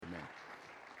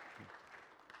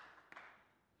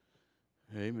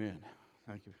Amen.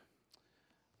 Thank you,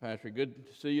 Pastor. Good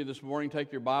to see you this morning.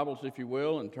 Take your Bibles, if you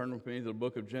will, and turn with me to the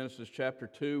book of Genesis chapter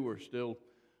 2. We're still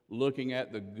looking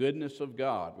at the goodness of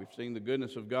God. We've seen the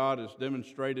goodness of God as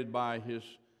demonstrated by His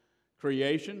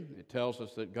creation. It tells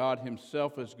us that God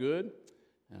Himself is good,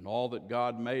 and all that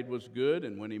God made was good.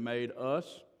 And when He made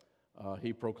us,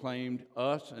 He proclaimed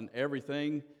us and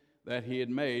everything that He had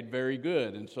made very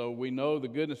good. And so we know the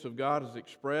goodness of God is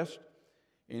expressed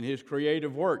in His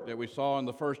creative work that we saw in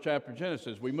the first chapter of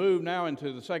Genesis. We move now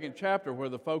into the second chapter where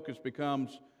the focus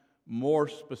becomes more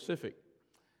specific.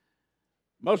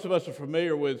 Most of us are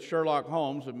familiar with Sherlock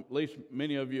Holmes, at least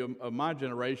many of you of my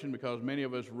generation, because many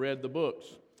of us read the books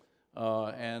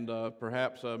and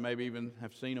perhaps maybe even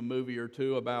have seen a movie or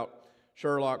two about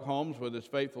Sherlock Holmes with his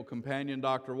faithful companion,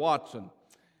 Dr. Watson.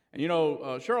 And you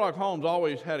know, Sherlock Holmes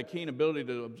always had a keen ability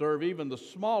to observe even the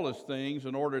smallest things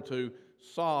in order to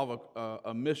solve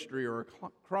a mystery or a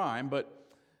crime. But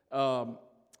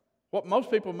what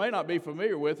most people may not be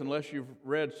familiar with, unless you've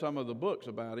read some of the books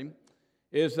about him,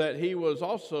 is that he was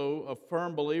also a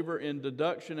firm believer in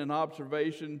deduction and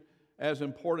observation as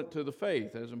important to the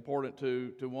faith, as important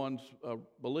to one's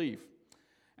belief.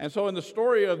 And so in the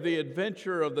story of the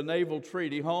adventure of the naval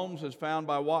treaty, Holmes is found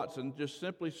by Watson just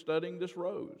simply studying this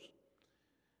rose.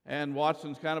 And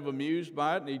Watson's kind of amused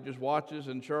by it, and he just watches,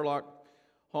 and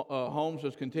Holmes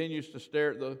just continues to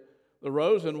stare at the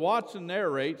rose. And Watson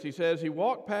narrates, he says, he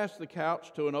walked past the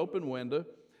couch to an open window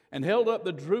and held up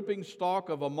the drooping stalk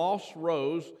of a moss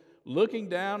rose, looking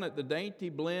down at the dainty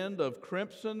blend of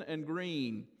crimson and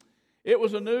green. It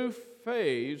was a new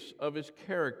phase of his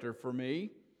character for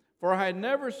me, for I had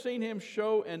never seen him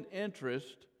show an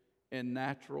interest in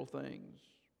natural things.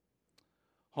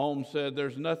 Holmes said,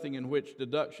 there's nothing in which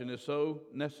deduction is so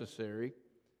necessary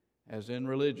as in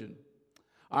religion.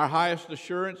 Our highest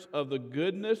assurance of the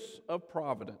goodness of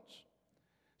providence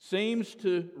seems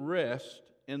to rest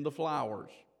in the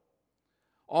flowers.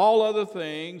 All other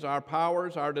things, our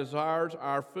powers, our desires,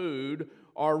 our food,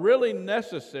 are really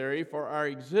necessary for our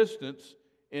existence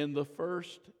in the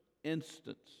first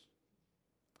instance.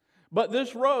 But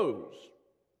this rose,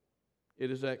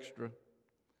 it is extra.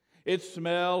 Its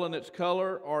smell and its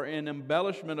color are an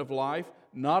embellishment of life,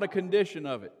 not a condition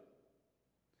of it.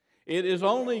 It is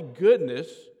only goodness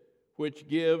which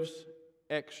gives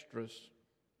extras.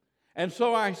 And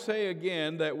so I say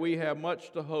again that we have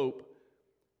much to hope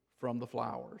from the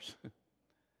flowers.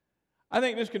 I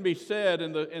think this can be said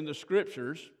in the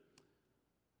Scriptures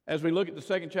as we look at the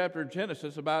second chapter of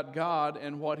Genesis about God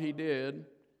and what He did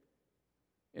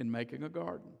in making a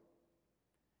garden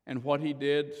and what He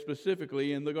did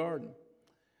specifically in the garden.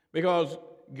 Because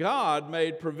God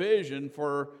made provision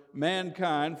for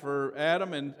mankind, for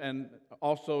Adam and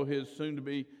also his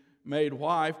soon-to-be made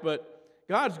wife. But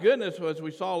God's goodness, as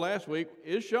we saw last week,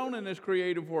 is shown in His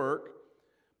creative work.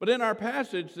 But in our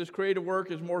passage, this creative work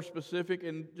is more specific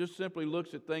and just simply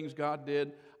looks at things God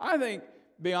did. I think,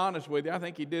 be honest with you, I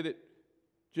think He did it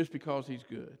just because He's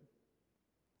good.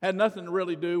 Had nothing to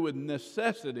really do with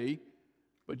necessity,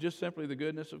 but just simply the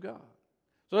goodness of God.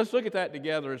 So let's look at that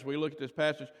together as we look at this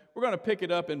passage. We're going to pick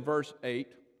it up in verse 8.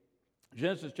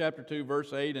 Genesis chapter 2,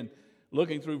 verse 8, and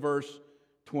looking through verse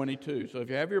 22. So if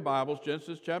you have your Bibles,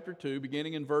 Genesis chapter 2,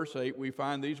 beginning in verse 8, we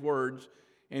find these words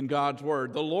in God's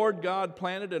Word. The Lord God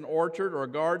planted an orchard or a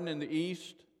garden in the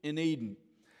east in Eden,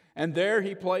 and there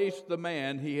He placed the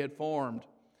man He had formed.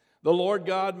 The Lord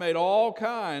God made all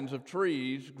kinds of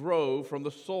trees grow from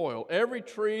the soil, every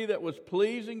tree that was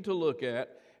pleasing to look at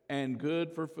and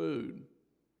good for food.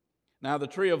 Now the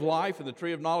tree of life and the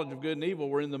tree of knowledge of good and evil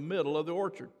were in the middle of the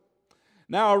orchard.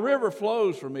 Now a river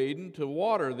flows from Eden to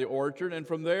water the orchard, and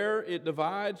from there it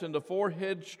divides into 4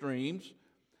 head streams.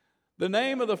 The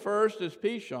name of the first is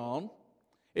Pishon.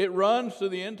 It runs through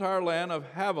the entire land of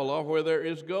Havilah, where there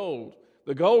is gold.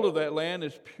 The gold of that land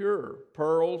is pure.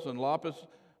 Pearls and lapis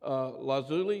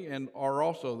lazuli and are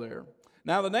also there.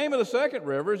 Now the name of the second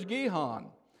river is Gihon.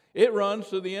 It runs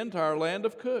through the entire land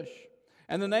of Cush.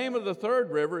 And the name of the third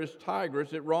river is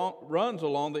Tigris. It runs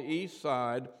along the east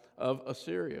side of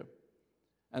Assyria.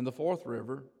 And the fourth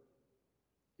river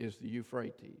is the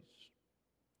Euphrates.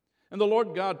 And the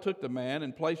Lord God took the man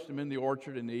and placed him in the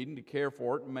orchard in Eden to care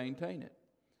for it and maintain it.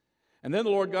 And then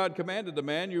the Lord God commanded the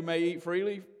man, you may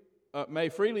freely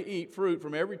eat fruit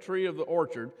from every tree of the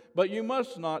orchard, but you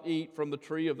must not eat from the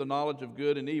tree of the knowledge of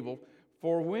good and evil,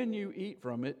 for when you eat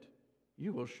from it,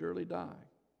 you will surely die.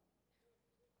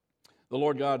 The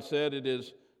Lord God said, it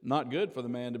is not good for the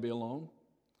man to be alone.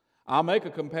 I'll make a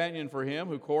companion for him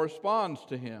who corresponds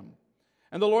to him.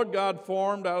 And the Lord God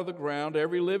formed out of the ground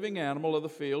every living animal of the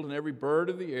field and every bird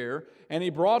of the air, and he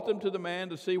brought them to the man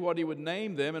to see what he would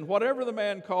name them. And whatever the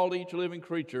man called each living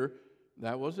creature,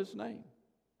 that was its name.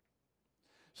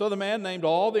 So the man named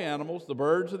all the animals, the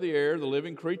birds of the air, the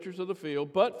living creatures of the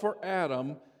field, but for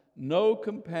Adam, no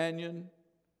companion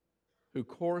who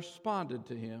corresponded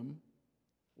to him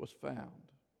was found.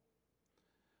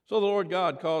 So the Lord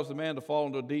God caused the man to fall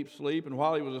into a deep sleep, and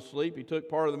while he was asleep, he took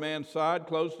part of the man's side,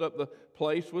 closed up the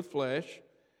place with flesh.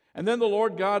 And then the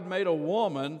Lord God made a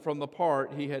woman from the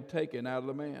part he had taken out of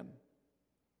the man,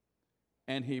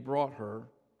 and he brought her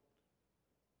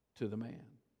to the man.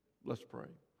 Let's pray.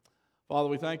 Father,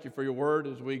 we thank you for your word.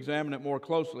 As we examine it more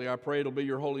closely, I pray it'll be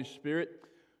your Holy Spirit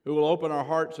who will open our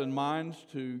hearts and minds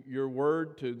to your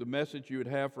word, to the message you would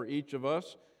have for each of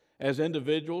us as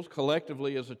individuals,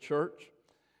 collectively as a church.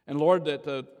 And Lord,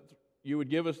 that you would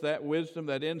give us that wisdom,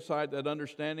 that insight, that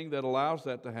understanding that allows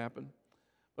that to happen.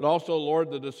 But also,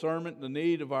 Lord, the discernment, the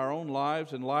need of our own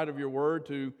lives in light of your word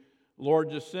to,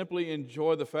 Lord, just simply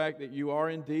enjoy the fact that you are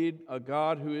indeed a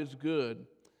God who is good.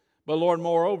 But Lord,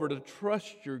 moreover, to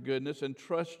trust your goodness and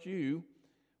trust you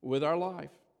with our life.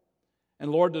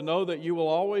 And Lord, to know that you will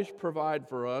always provide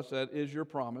for us, that is your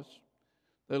promise.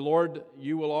 That Lord,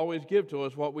 you will always give to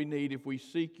us what we need if we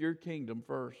seek your kingdom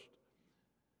first.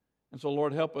 And so,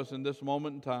 Lord, help us in this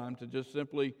moment in time to just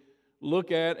simply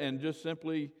look at and just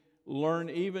simply learn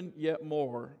even yet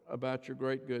more about your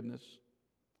great goodness.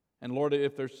 And Lord,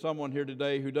 if there's someone here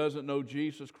today who doesn't know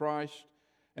Jesus Christ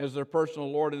as their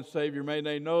personal Lord and Savior, may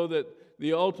they know that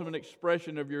the ultimate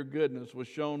expression of your goodness was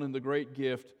shown in the great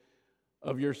gift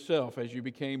of yourself as you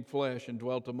became flesh and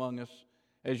dwelt among us,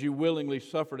 as you willingly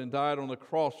suffered and died on the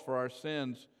cross for our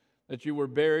sins, that you were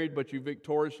buried, but you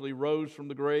victoriously rose from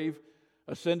the grave,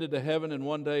 ascended to heaven, and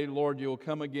one day, Lord, you will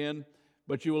come again,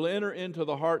 but you will enter into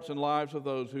the hearts and lives of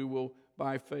those who will,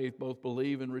 by faith, both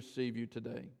believe and receive you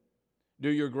today. Do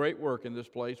your great work in this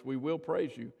place. We will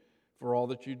praise you for all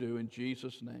that you do. In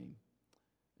Jesus' name,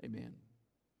 amen.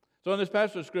 So in this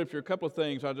passage of Scripture, a couple of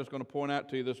things I'm just going to point out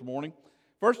to you this morning.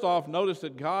 First off, notice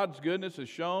that God's goodness is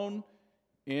shown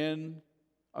in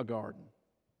a garden.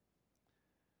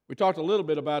 We talked a little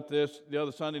bit about this the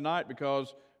other Sunday night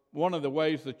because one of the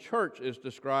ways the church is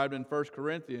described in 1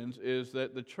 Corinthians is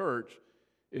that the church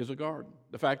is a garden.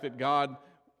 The fact that God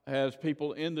has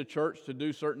people in the church to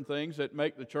do certain things that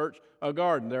make the church a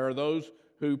garden. There are those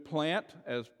who plant,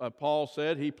 as Paul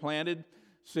said, he planted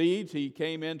seeds. He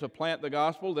came in to plant the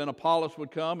gospel. Then Apollos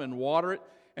would come and water it.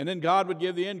 And then God would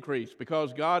give the increase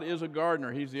because God is a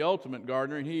gardener. He's the ultimate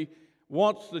gardener. And he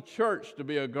wants the church to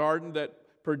be a garden that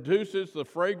produces the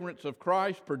fragrance of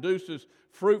Christ, produces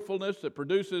fruitfulness, that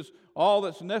produces all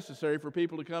that's necessary for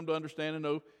people to come to understand and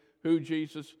know who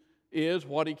Jesus is,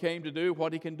 what he came to do,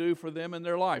 what he can do for them in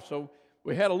their life. So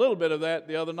we had a little bit of that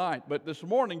the other night. But this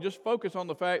morning, just focus on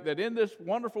the fact that in this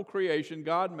wonderful creation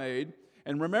God made,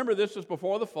 and remember this is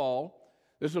before the fall,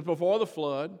 this is before the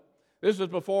flood, this is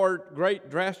before great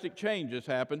drastic changes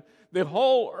happened. The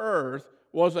whole earth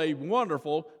was a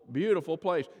wonderful, beautiful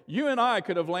place. You and I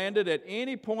could have landed at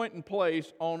any point and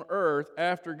place on earth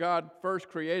after God first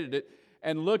created it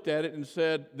and looked at it and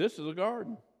said, this is a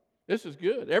garden. This is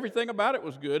good. Everything about it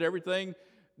was good. Everything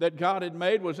that God had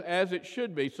made was as it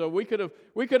should be. So we could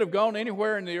have gone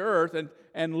anywhere in the earth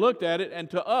and looked at it, and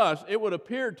to us it would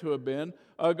appear to have been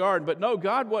a garden. But no,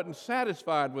 God wasn't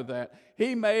satisfied with that.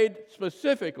 He made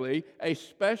specifically a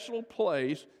special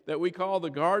place that we call the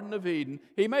Garden of Eden.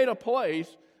 He made a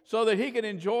place so that he could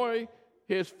enjoy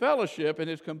his fellowship and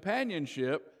his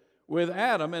companionship with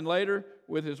Adam and later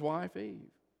with his wife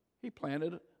Eve. He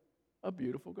planted a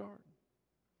beautiful garden.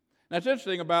 Now, it's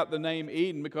interesting about the name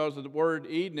Eden because the word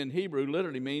Eden in Hebrew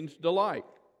literally means delight.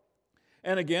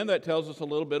 And again, that tells us a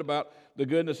little bit about the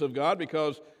goodness of God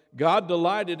because God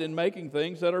delighted in making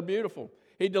things that are beautiful.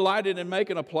 He delighted in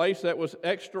making a place that was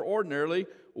extraordinarily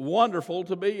wonderful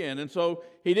to be in. And so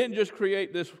he didn't just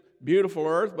create this beautiful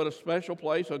earth, but a special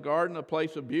place, a garden, a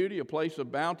place of beauty, a place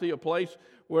of bounty, a place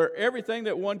where everything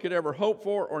that one could ever hope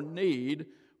for or need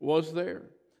was there.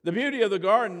 The beauty of the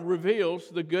garden reveals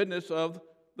the goodness of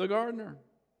the gardener.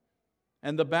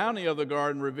 And the bounty of the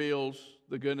garden reveals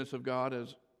the goodness of God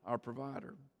as our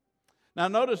provider. Now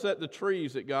notice that the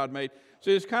trees that God made,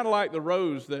 see, it's kind of like the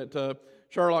rose that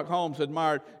Sherlock Holmes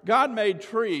admired. God made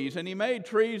trees, and he made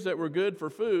trees that were good for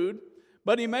food,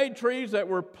 but he made trees that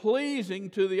were pleasing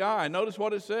to the eye. Notice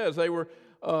what it says. They were,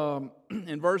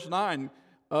 in verse 9,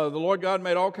 the Lord God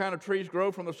made all kinds of trees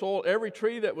grow from the soil, every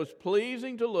tree that was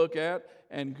pleasing to look at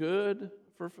and good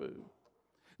for food.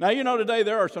 Now, you know, today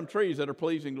there are some trees that are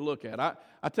pleasing to look at.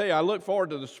 I tell you, I look forward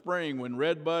to the spring when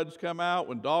red buds come out,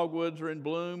 when dogwoods are in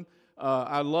bloom.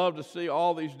 I love to see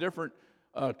all these different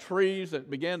trees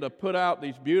that begin to put out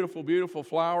these beautiful, beautiful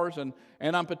flowers. And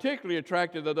I'm particularly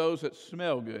attracted to those that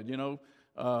smell good, you know,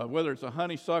 whether it's a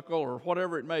honeysuckle or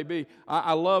whatever it may be.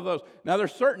 I love those. Now,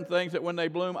 there's certain things that when they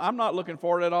bloom, I'm not looking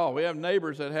for it at all. We have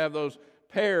neighbors that have those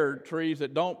pear trees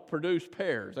that don't produce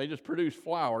pears. They just produce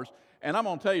flowers. And I'm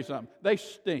going to tell you something. They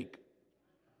stink.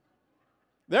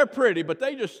 They're pretty, but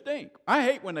they just stink. I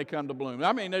hate when they come to bloom.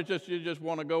 I mean, it's just you just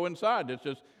want to go inside. It's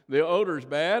just the odor's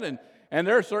bad, and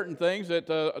there are certain things that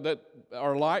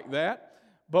are like that.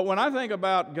 But when I think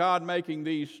about God making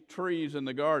these trees in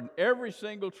the garden, every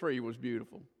single tree was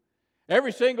beautiful.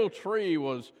 Every single tree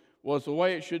was the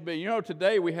way it should be. You know,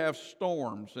 today we have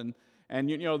storms,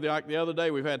 and you know, like the other day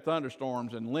we've had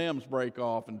thunderstorms, and limbs break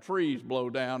off, and trees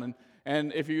blow down,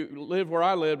 and if you live where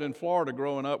I lived in Florida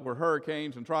growing up, where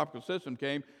hurricanes and tropical systems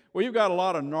came, well, you've got a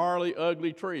lot of gnarly,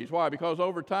 ugly trees. Why? Because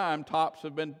over time, tops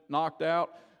have been knocked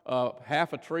out,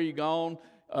 half a tree gone,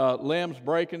 limbs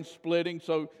breaking, splitting.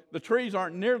 So the trees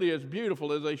aren't nearly as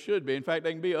beautiful as they should be. In fact,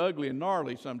 they can be ugly and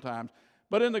gnarly sometimes.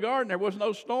 But in the garden, there was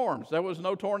no storms. There was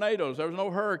no tornadoes. There was no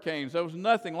hurricanes. There was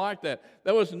nothing like that.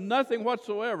 There was nothing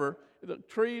whatsoever. The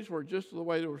trees were just the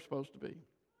way they were supposed to be.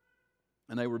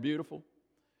 And they were beautiful.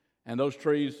 And those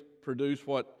trees produced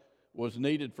what was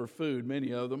needed for food,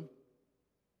 many of them.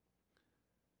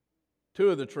 Two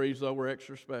of the trees, though, were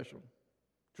extra special.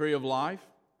 Tree of life,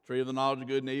 tree of the knowledge of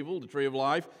good and evil. The tree of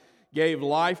life gave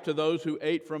life to those who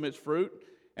ate from its fruit.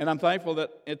 And I'm thankful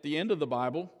that at the end of the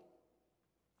Bible,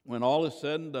 when all is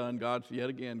said and done, God's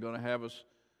yet again going to have us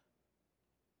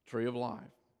tree of life.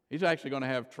 He's actually going to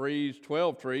have trees,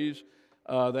 12 trees,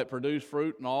 that produce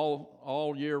fruit and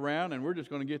all year round, and we're just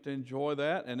going to get to enjoy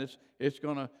that. And it's just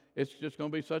going to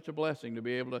be such a blessing to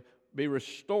be able to be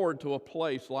restored to a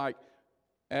place like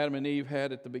Adam and Eve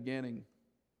had at the beginning.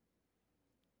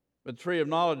 But the tree of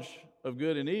knowledge of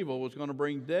good and evil was going to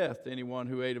bring death to anyone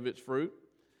who ate of its fruit.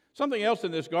 Something else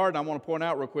in this garden I want to point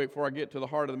out real quick before I get to the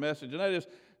heart of the message, and that is,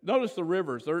 notice the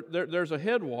rivers. There's a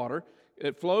headwater.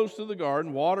 It flows through the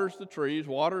garden, waters the trees,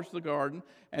 waters the garden,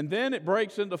 and then it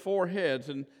breaks into four heads.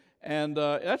 And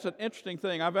that's an interesting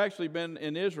thing. I've actually been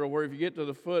in Israel, where if you get to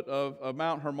the foot of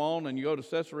Mount Hermon and you go to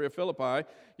Caesarea Philippi,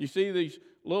 you see these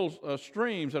little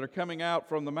streams that are coming out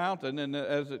from the mountain, and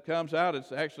as it comes out,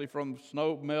 it's actually from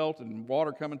snow melt and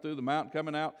water coming through the mountain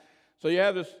coming out. So you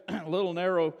have this little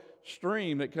narrow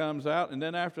stream that comes out, and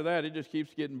then after that, it just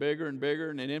keeps getting bigger and bigger,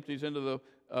 and it empties into the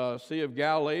Sea of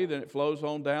Galilee. Then it flows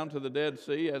on down to the Dead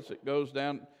Sea as it goes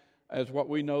down as what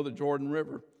we know the Jordan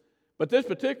River. But this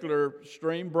particular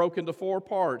stream broke into four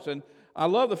parts, and I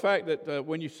love the fact that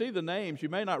when you see the names, you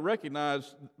may not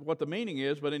recognize what the meaning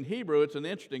is, but in Hebrew it's an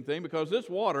interesting thing, because this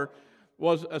water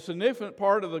was a significant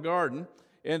part of the garden,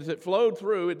 and as it flowed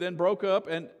through, it then broke up,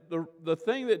 and the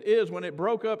thing that is, when it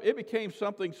broke up, it became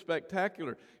something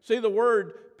spectacular. See, the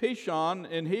word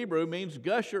Pishon in Hebrew means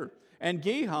gusher, and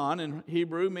Gihon in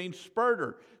Hebrew means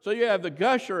spurter. So you have the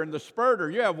gusher and the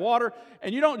spurter. You have water,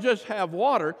 and you don't just have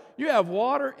water, you have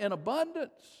water in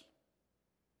abundance.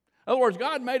 In other words,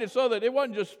 God made it so that it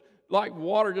wasn't just like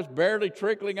water just barely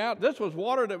trickling out. This was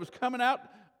water that was coming out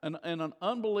in an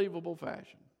unbelievable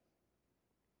fashion.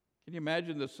 Can you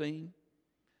imagine the scene?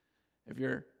 If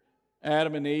you're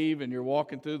Adam and Eve and you're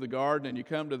walking through the garden and you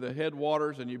come to the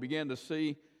headwaters and you begin to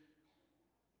see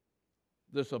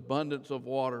this abundance of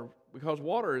water, because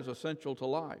water is essential to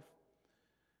life.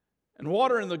 And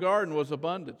water in the garden was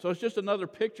abundant. So it's just another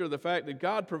picture of the fact that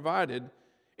God provided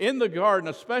in the garden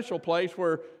a special place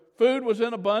where food was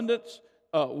in abundance,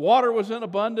 water was in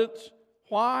abundance.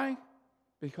 Why?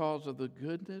 Because of the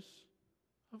goodness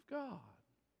of God.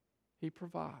 He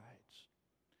provides.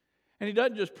 And He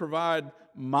doesn't just provide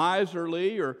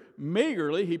miserly or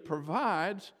meagerly, He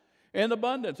provides in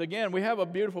abundance. Again, we have a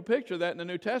beautiful picture of that in the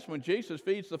New Testament. Jesus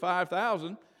feeds the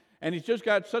 5,000, and He's just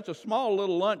got such a small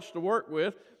little lunch to work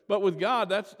with. But with God,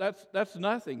 that's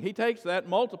nothing. He takes that,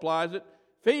 multiplies it,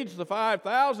 feeds the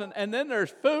 5,000, and then there's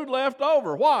food left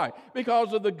over. Why?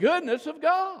 Because of the goodness of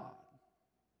God,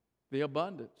 the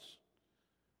abundance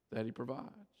that He provides.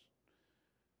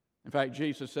 In fact,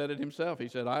 Jesus said it Himself. He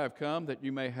said, I have come that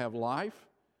you may have life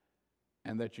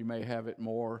and that you may have it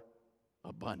more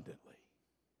abundantly.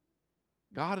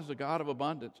 God is a God of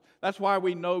abundance. That's why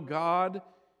we know God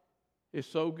is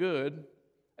so good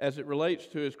as it relates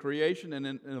to His creation and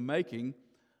in the making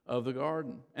of the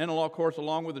garden. And of course,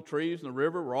 along with the trees and the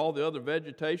river were all the other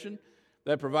vegetation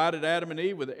that provided Adam and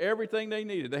Eve with everything they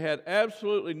needed. They had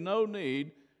absolutely no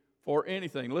need for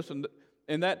anything. Listen,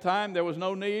 in that time, there was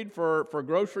no need for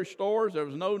grocery stores. There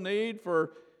was no need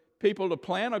for people to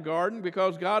plant a garden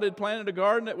because God had planted a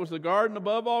garden that was the garden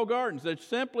above all gardens. That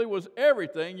simply was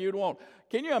everything you'd want.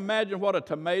 Can you imagine what a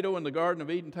tomato in the Garden of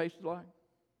Eden tasted like?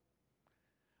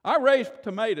 I raise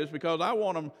tomatoes because I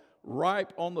want them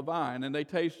ripe on the vine, and they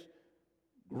taste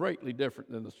greatly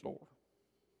different than the store.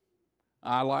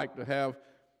 I like to have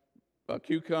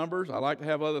cucumbers. I like to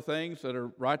have other things that are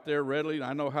right there readily.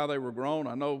 I know how they were grown.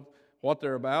 I know what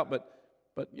they're about, but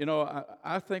you know,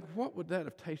 I think, what would that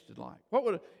have tasted like? What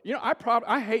would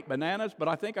I hate bananas, but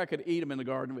I think I could eat them in the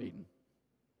Garden of Eden.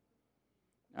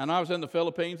 And I was in the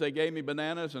Philippines. They gave me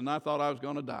bananas, and I thought I was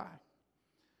going to die.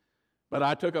 But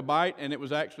I took a bite, and it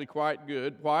was actually quite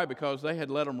good. Why? Because they had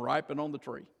let them ripen on the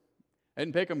tree. They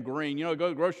didn't pick them green. You know, go to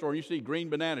the grocery store and you see green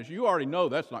bananas. You already know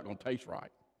that's not going to taste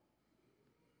right.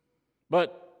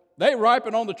 But they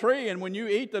ripen on the tree, and when you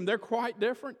eat them, they're quite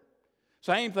different.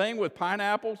 Same thing with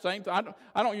pineapples. I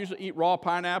don't usually eat raw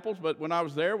pineapples, but when I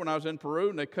was there, when I was in Peru,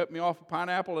 and they cut me off a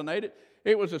pineapple and ate it,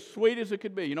 it was as sweet as it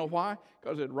could be. You know why?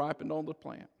 Because it ripened on the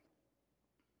plant.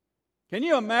 Can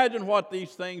you imagine what these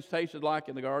things tasted like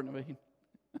in the Garden of Eden?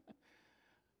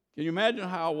 Can you imagine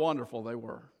how wonderful they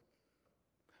were?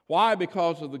 Why?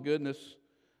 Because of the goodness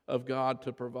of God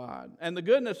to provide. And the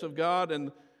goodness of God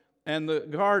and the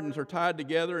gardens are tied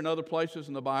together in other places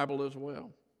in the Bible as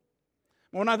well.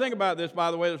 When I think about this,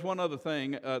 by the way, there's one other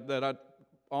thing that I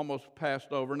almost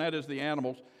passed over, and that is the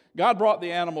animals. God brought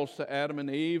the animals to Adam and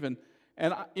Eve, and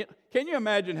can you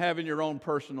imagine having your own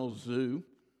personal zoo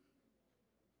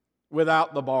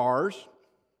without the bars,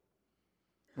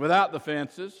 without the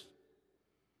fences?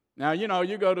 Now, you know,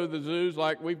 you go to the zoos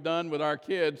like we've done with our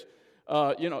kids,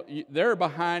 they're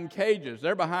behind cages.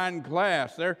 They're behind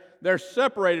glass. They're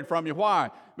separated from you. Why?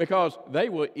 Because they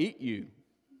will eat you.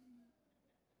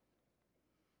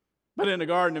 But in the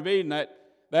Garden of Eden,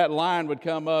 that lion would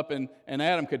come up and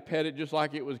Adam could pet it just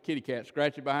like it was a kitty cat.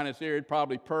 Scratch it behind its ear. It'd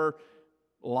probably purr.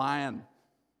 Lion,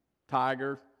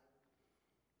 tiger,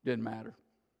 didn't matter.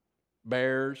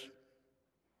 Bears,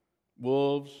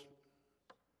 wolves,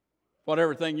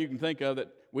 whatever thing you can think of that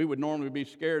we would normally be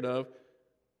scared of.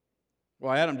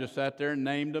 Well, Adam just sat there and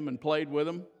named them and played with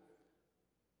them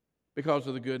because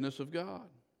of the goodness of God.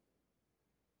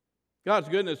 God's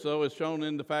goodness, though, is shown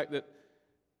in the fact that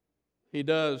He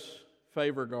does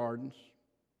favor gardens.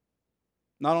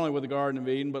 Not only with the Garden of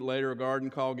Eden, but later a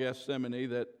garden called Gethsemane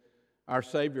that our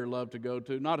Savior loved to go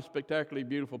to. Not a spectacularly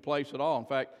beautiful place at all. In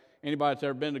fact, anybody that's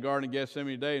ever been to the Garden of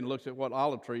Gethsemane today and looks at what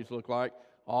olive trees look like,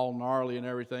 all gnarly and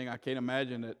everything, I can't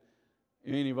imagine that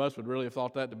any of us would really have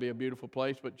thought that to be a beautiful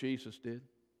place, but Jesus did.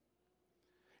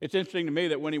 It's interesting to me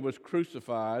that when He was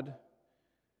crucified,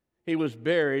 He was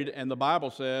buried, and the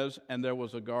Bible says, and there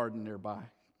was a garden nearby.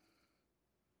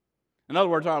 In other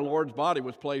words, our Lord's body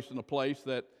was placed in a place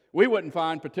that we wouldn't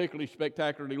find particularly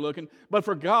spectacularly looking, but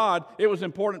for God, it was an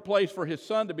important place for His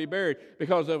Son to be buried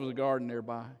because there was a garden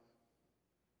nearby.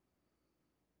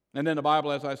 And then the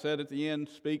Bible, as I said at the end,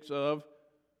 speaks of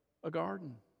a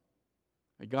garden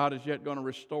that God is yet going to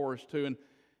restore us to. And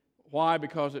why?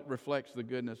 Because it reflects the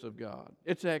goodness of God.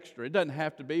 It's extra. It doesn't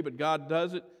have to be, but God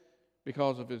does it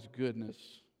because of His goodness.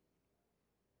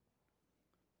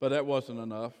 But that wasn't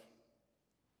enough.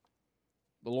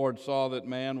 The Lord saw that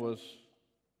man was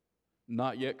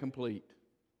not yet complete.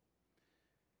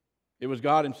 It was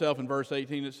God Himself in verse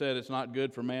 18 that said, "It's not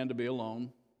good for man to be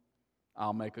alone.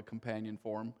 I'll make a companion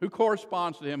for him." Who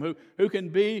corresponds to him? Who can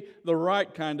be the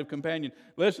right kind of companion?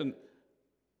 Listen,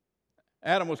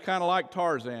 Adam was kind of like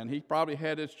Tarzan. He probably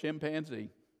had his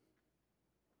chimpanzee.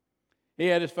 He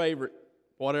had his favorite,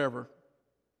 whatever.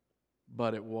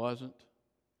 But it wasn't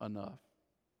enough.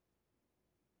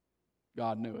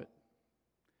 God knew it.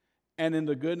 And in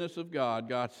the goodness of God,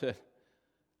 God said,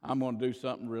 I'm going to do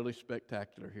something really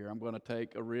spectacular here. I'm going to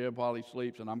take a rib while he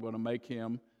sleeps, and I'm going to make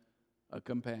him a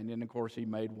companion. Of course, He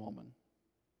made woman.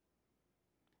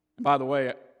 And by the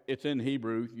way, it's in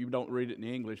Hebrew. You don't read it in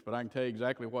the English, but I can tell you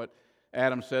exactly what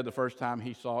Adam said the first time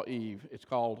he saw Eve. It's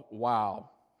called wow.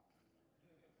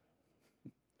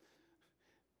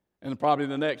 And probably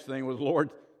the next thing was,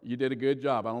 Lord, you did a good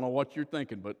job. I don't know what you're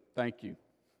thinking, but thank you.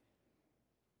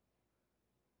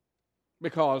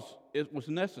 Because it was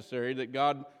necessary that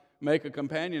God make a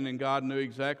companion, and God knew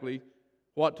exactly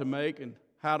what to make and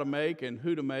how to make and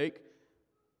who to make.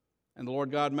 And the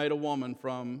Lord God made a woman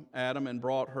from Adam and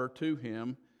brought her to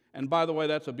Him. And by the way,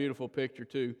 that's a beautiful picture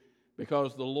too,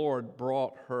 because the Lord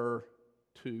brought her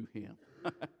to Him.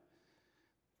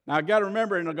 Now, I've got to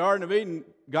remember, in the Garden of Eden,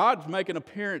 God's making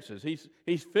appearances.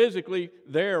 He's physically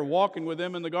there walking with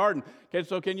them in the garden. Okay,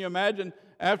 so can you imagine,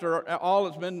 after all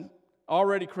that's been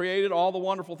already created, all the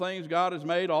wonderful things God has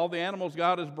made, all the animals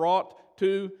God has brought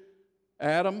to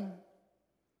Adam,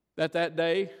 that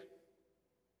day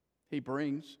he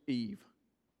brings Eve.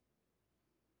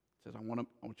 He says, I want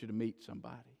you to meet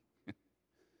somebody.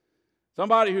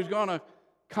 Somebody who's going to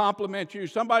compliment you.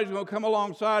 Somebody who's going to come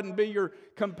alongside and be your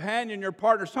companion, your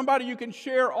partner. Somebody you can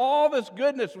share all this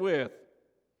goodness with.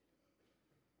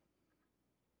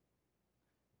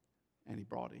 And he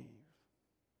brought Eve.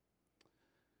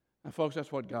 Now, folks,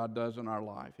 that's what God does in our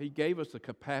life. He gave us the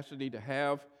capacity to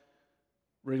have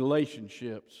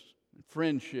relationships,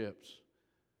 friendships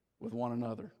with one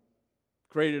another.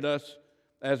 Created us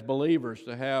as believers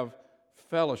to have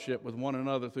fellowship with one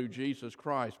another through Jesus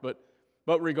Christ. But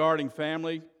regarding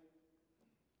family,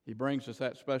 He brings us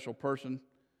that special person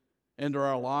into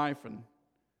our life, and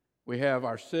we have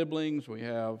our siblings, we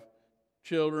have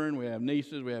children, we have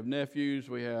nieces, we have nephews,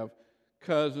 we have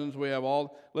cousins, we have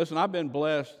all. Listen, I've been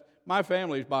blessed. My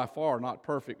family is by far not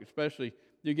perfect, especially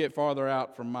you get farther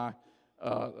out from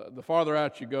the farther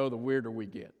out you go, the weirder we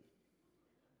get.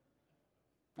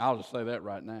 I'll just say that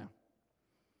right now.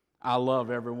 I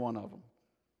love every one of them.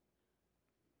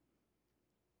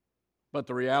 But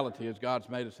the reality is God's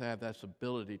made us have that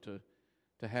ability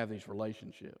to have these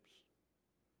relationships.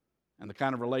 And the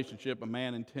kind of relationship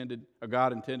a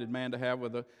God intended man to have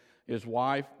with his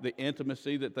wife, the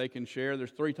intimacy that they can share.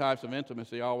 There's 3 types of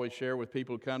intimacy I always share with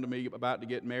people who come to me about to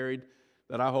get married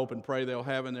that I hope and pray they'll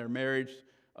have in their marriage.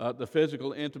 The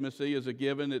physical intimacy is a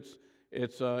given.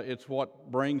 It's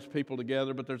what brings people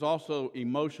together, but there's also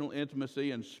emotional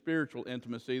intimacy and spiritual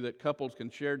intimacy that couples can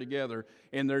share together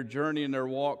in their journey and their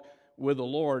walk with the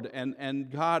Lord. And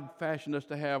God fashioned us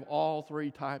to have all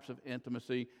 3 types of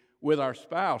intimacy with our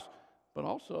spouse, but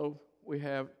also we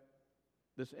have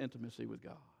this intimacy with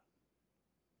God.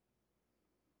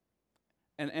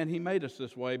 And He made us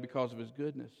this way because of His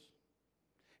goodness.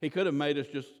 He could have made us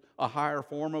just a higher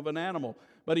form of an animal,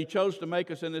 but He chose to make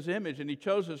us in His image, and He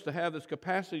chose us to have this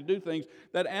capacity to do things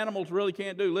that animals really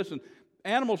can't do. Listen,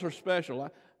 animals are special.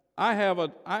 I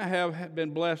have been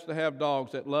blessed to have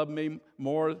dogs that love me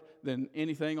more than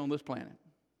anything on this planet.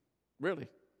 Really.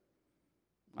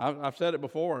 I've said it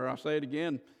before, and I'll say it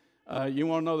again. You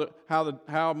want to know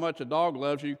how much a dog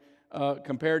loves you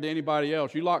compared to anybody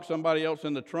else. You lock somebody else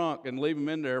in the trunk and leave them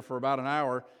in there for about an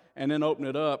hour, and then open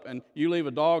it up, and you leave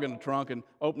a dog in the trunk and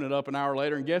open it up an hour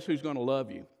later, and guess who's going to love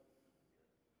you?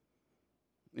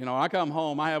 You know, I come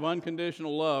home, I have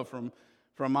unconditional love from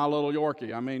my little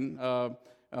Yorkie. I mean,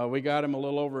 we got him a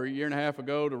little over a year and a half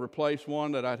ago to replace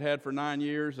one that I'd had for 9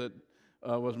 years that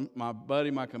was my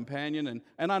buddy, my companion,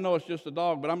 and I know it's just a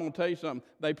dog, but I'm going to tell you something.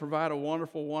 They provide a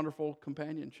wonderful, wonderful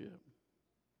companionship.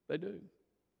 They do.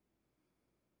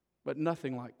 But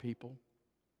nothing like people.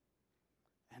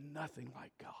 And nothing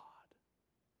like God.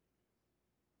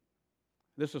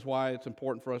 This is why it's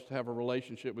important for us to have a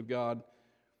relationship with God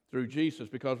through Jesus,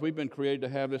 because we've been created to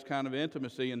have this kind of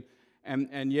intimacy.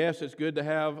 And yes, it's good to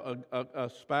have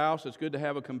a spouse. It's good to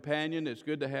have a companion. It's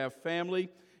good to have family.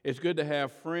 It's good to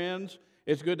have friends.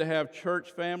 It's good to have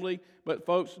church family. But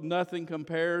folks, nothing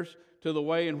compares to the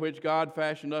way in which God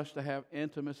fashioned us to have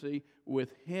intimacy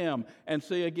with Him. And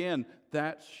see, again,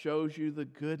 that shows you the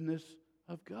goodness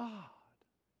of God.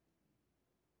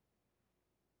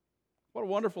 What a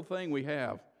wonderful thing we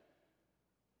have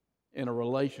in a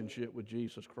relationship with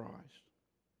Jesus Christ.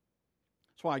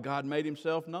 That's why God made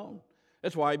Himself known.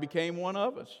 That's why He became one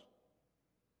of us.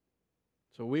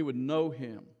 So we would know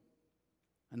Him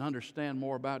and understand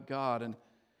more about God.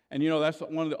 And you know, that's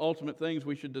one of the ultimate things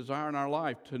we should desire in our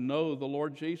life, to know the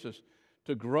Lord Jesus,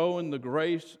 to grow in the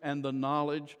grace and the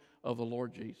knowledge of the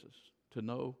Lord Jesus, to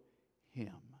know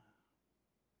Him.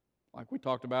 Like we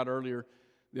talked about earlier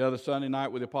the other Sunday night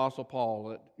with the Apostle Paul,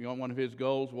 that one of his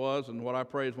goals was, and what I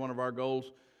pray is one of our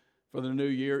goals for the new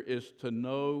year, is to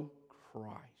know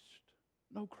Christ.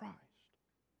 Know Christ.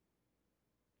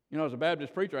 You know, as a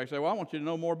Baptist preacher, I say, well, I want you to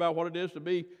know more about what it is to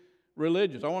be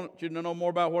religious. I want you to know more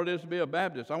about what it is to be a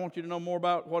Baptist. I want you to know more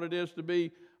about what it is to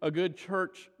be a good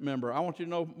church member. I want you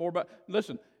to know more about...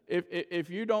 Listen, if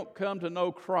you don't come to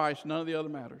know Christ, none of the other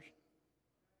matters.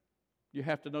 You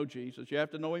have to know Jesus. You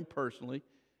have to know Him personally.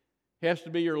 He has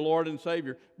to be your Lord and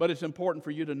Savior. But it's important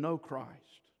for you to know Christ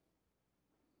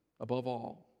above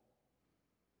all.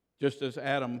 Just as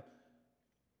Adam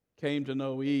came to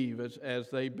know Eve as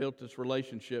they built this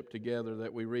relationship together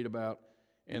that we read about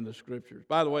in the Scriptures.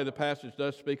 By the way, the passage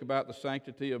does speak about the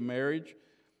sanctity of marriage.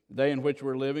 The day in which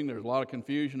we're living, there's a lot of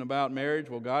confusion about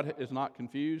marriage. Well, God is not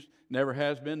confused, never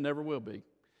has been, never will be.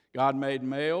 God made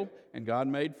male and God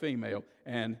made female,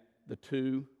 and the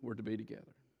two were to be together.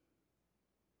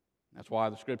 That's why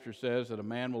the Scripture says that a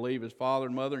man will leave his father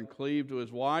and mother and cleave to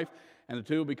his wife, and the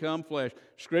two will become flesh.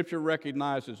 Scripture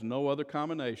recognizes no other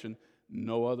combination,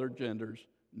 no other genders,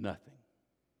 nothing.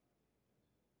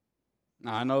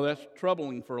 Now, I know that's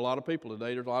troubling for a lot of people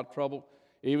today. There's a lot of trouble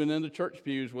even in the church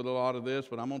pews with a lot of this,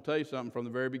 but I'm going to tell you something from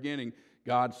the very beginning.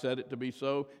 God said it to be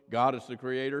so. God is the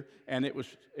Creator, and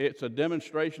it's a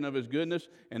demonstration of His goodness,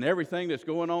 and everything that's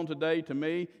going on today to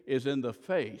me is in the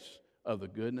face of the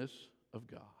goodness of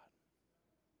God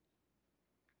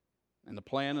and the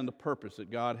plan and the purpose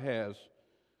that God has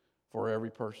for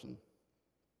every person.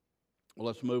 Well,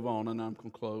 let's move on, and I'm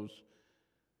going to close.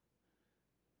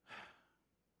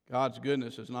 God's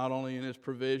goodness is not only in His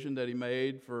provision that He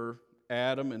made for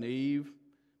Adam and Eve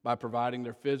by providing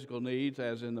their physical needs,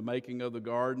 as in the making of the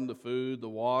garden, the food, the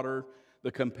water,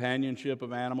 the companionship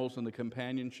of animals, and the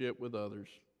companionship with others.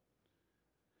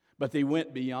 But He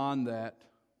went beyond that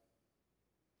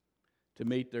to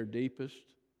meet their deepest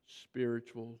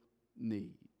spiritual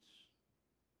needs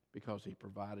because He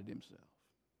provided Himself.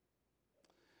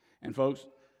 And folks,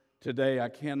 today I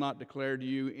cannot declare to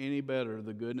you any better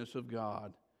the goodness of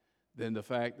God than the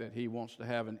fact that He wants to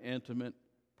have an intimate,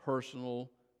 personal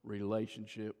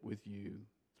relationship with you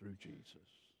through Jesus.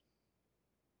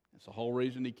 That's the whole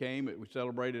reason He came. We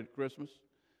celebrated at Christmas.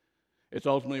 It's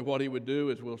ultimately what He would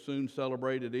do, as we'll soon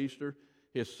celebrate at Easter.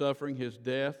 His suffering, His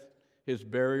death, His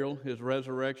burial, His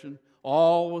resurrection,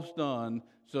 all was done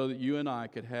so that you and I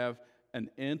could have an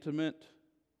intimate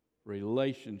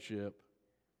relationship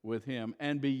with Him.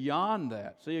 And beyond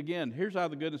that, see again, here's how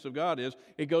the goodness of God is.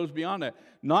 It goes beyond that.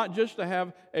 Not just to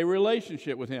have a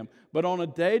relationship with Him, but on a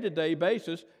day-to-day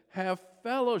basis, have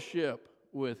fellowship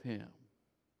with Him.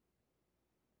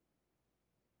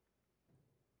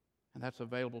 And that's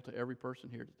available to every person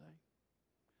here today.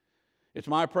 It's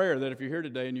my prayer that if you're here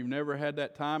today and you've never had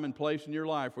that time and place in your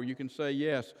life where you can say,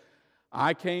 yes,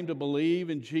 I came to believe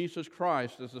in Jesus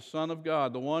Christ as the Son of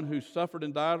God, the one who suffered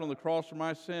and died on the cross for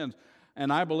my sins.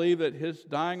 And I believe that His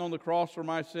dying on the cross for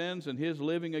my sins and His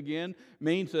living again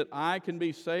means that I can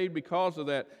be saved because of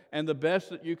that. And the best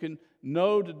that you can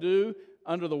know to do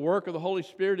under the work of the Holy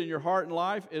Spirit in your heart and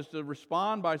life is to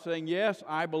respond by saying, yes,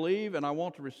 I believe and I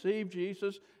want to receive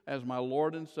Jesus as my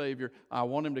Lord and Savior. I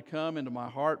want Him to come into my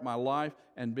heart, my life,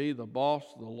 and be the boss,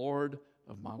 the Lord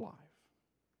of my life.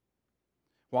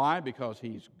 Why? Because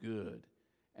He's good,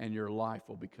 and your life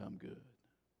will become good.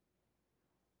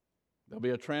 There'll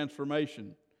be a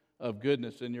transformation of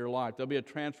goodness in your life. There'll be a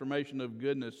transformation of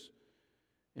goodness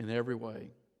in every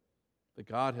way. That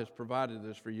God has provided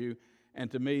this for you.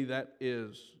 And to me, that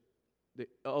is the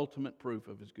ultimate proof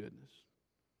of His goodness.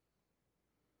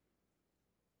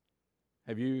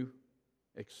 Have you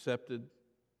accepted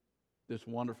this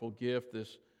wonderful gift,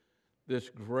 this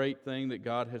great thing that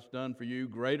God has done for you,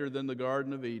 greater than the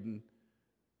Garden of Eden?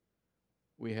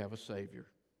 We have a Savior.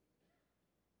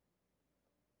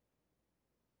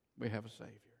 We have a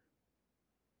Savior.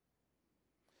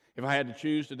 If I had to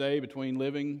choose today between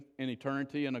living in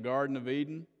eternity in a Garden of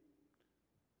Eden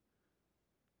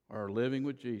or living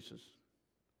with Jesus,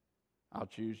 I'll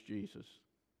choose Jesus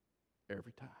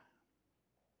every time.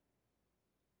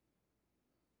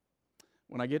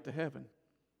 When I get to heaven,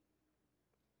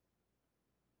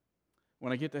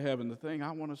 the thing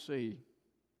I want to see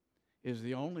is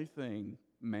the only thing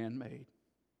man made.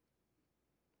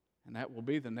 And that will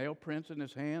be the nail prints in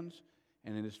His hands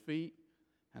and in His feet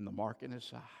and the mark in His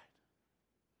side.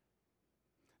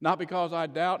 Not because I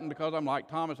doubt and because I'm like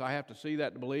Thomas, I have to see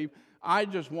that to believe. I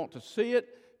just want to see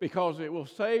it because it will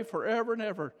say forever and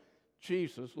ever,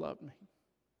 Jesus loved me.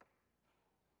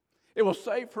 It will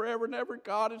say forever and ever,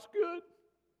 God is good.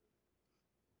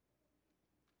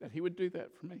 That He would do that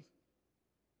for me.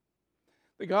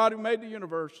 The God who made the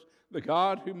universe, the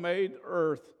God who made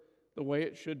earth the way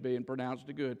it should be and pronounced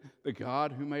it good, the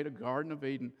God who made a Garden of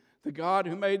Eden, the God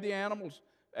who made the animals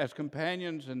as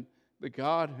companions, and the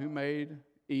God who made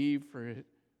Eve for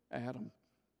Adam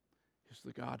is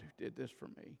the God who did this for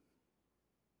me.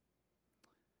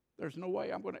 There's no way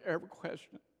I'm going to ever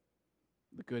question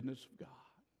the goodness of God.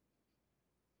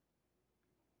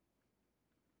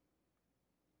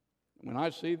 When I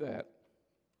see that,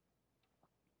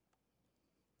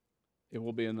 it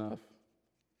will be enough.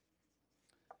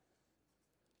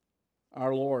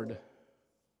 Our Lord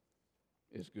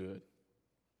is good.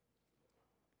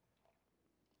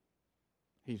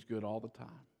 He's good all the time.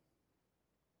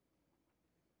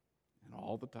 And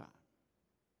all the time,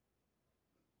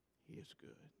 He is good.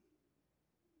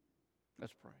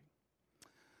 Let's pray.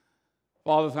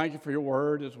 Father, thank You for Your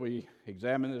word. As we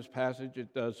examine this passage,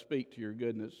 it does speak to Your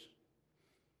goodness.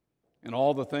 And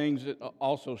all the things it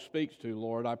also speaks to,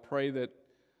 Lord, I pray that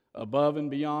above and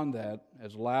beyond that,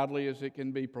 as loudly as it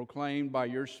can be proclaimed by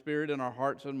your Spirit in our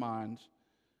hearts and minds,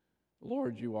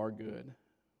 Lord, you are good.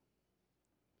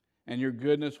 And your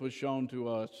goodness was shown to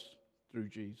us through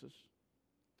Jesus.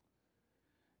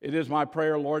 It is my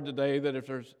prayer, Lord, today that if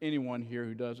there's anyone here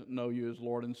who doesn't know you as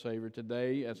Lord and Savior,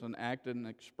 today as an act and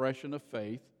expression of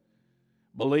faith,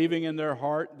 believing in their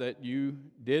heart that you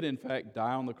did in fact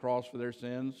die on the cross for their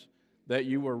sins, that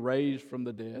you were raised from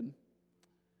the dead,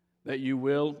 that you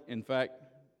will in fact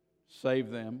save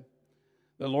them,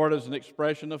 that Lord, as an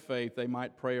expression of faith, they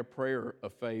might pray a prayer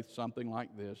of faith, something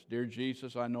like this. Dear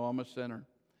Jesus, I know I'm a sinner.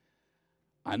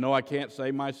 I know I can't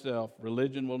save myself.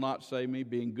 Religion will not save me.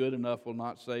 Being good enough will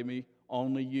not save me.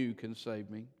 Only you can save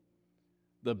me.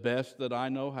 The best that I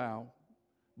know how,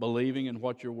 believing in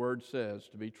what your word says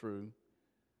to be true.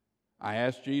 I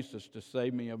ask Jesus to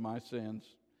save me of my sins,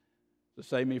 to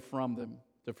save me from them,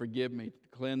 to forgive me,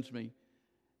 to cleanse me,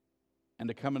 and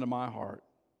to come into my heart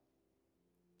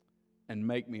and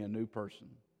make me a new person,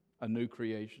 a new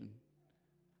creation,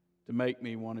 to make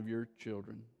me one of your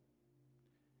children,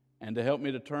 and to help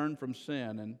me to turn from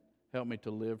sin and help me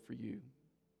to live for you.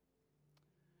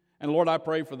 And Lord, I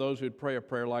pray for those who'd pray a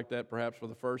prayer like that perhaps for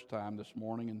the first time this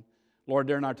morning. And Lord,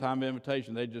 during our time of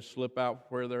invitation, they just slip out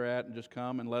where they're at and just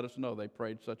come and let us know they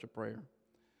prayed such a prayer.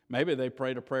 Maybe they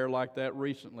prayed a prayer like that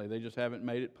recently. They just haven't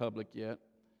made it public yet.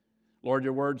 Lord,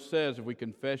 your word says if we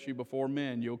confess you before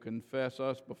men, you'll confess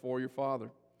us before your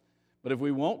Father. But if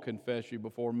we won't confess you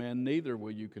before men, neither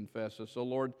will you confess us. So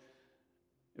Lord,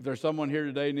 if there's someone here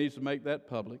today who needs to make that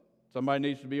public, somebody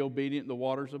needs to be obedient in the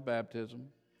waters of baptism,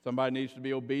 somebody needs to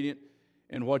be obedient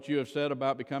in what you have said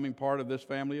about becoming part of this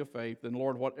family of faith, then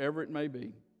Lord, whatever it may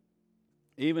be,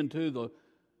 even to the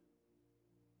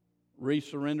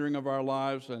resurrendering of our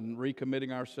lives and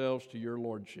recommitting ourselves to your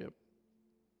lordship,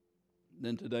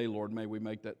 then today, Lord, may we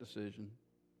make that decision.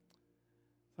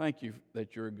 Thank you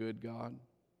that you're a good God.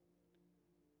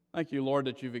 Thank you, Lord,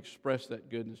 that you've expressed that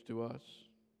goodness to us.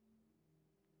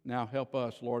 Now help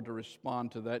us, Lord, to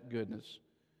respond to that goodness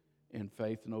in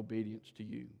faith and obedience to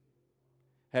you.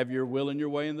 Have your will and your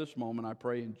way in this moment, I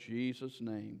pray in Jesus'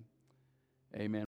 name. Amen.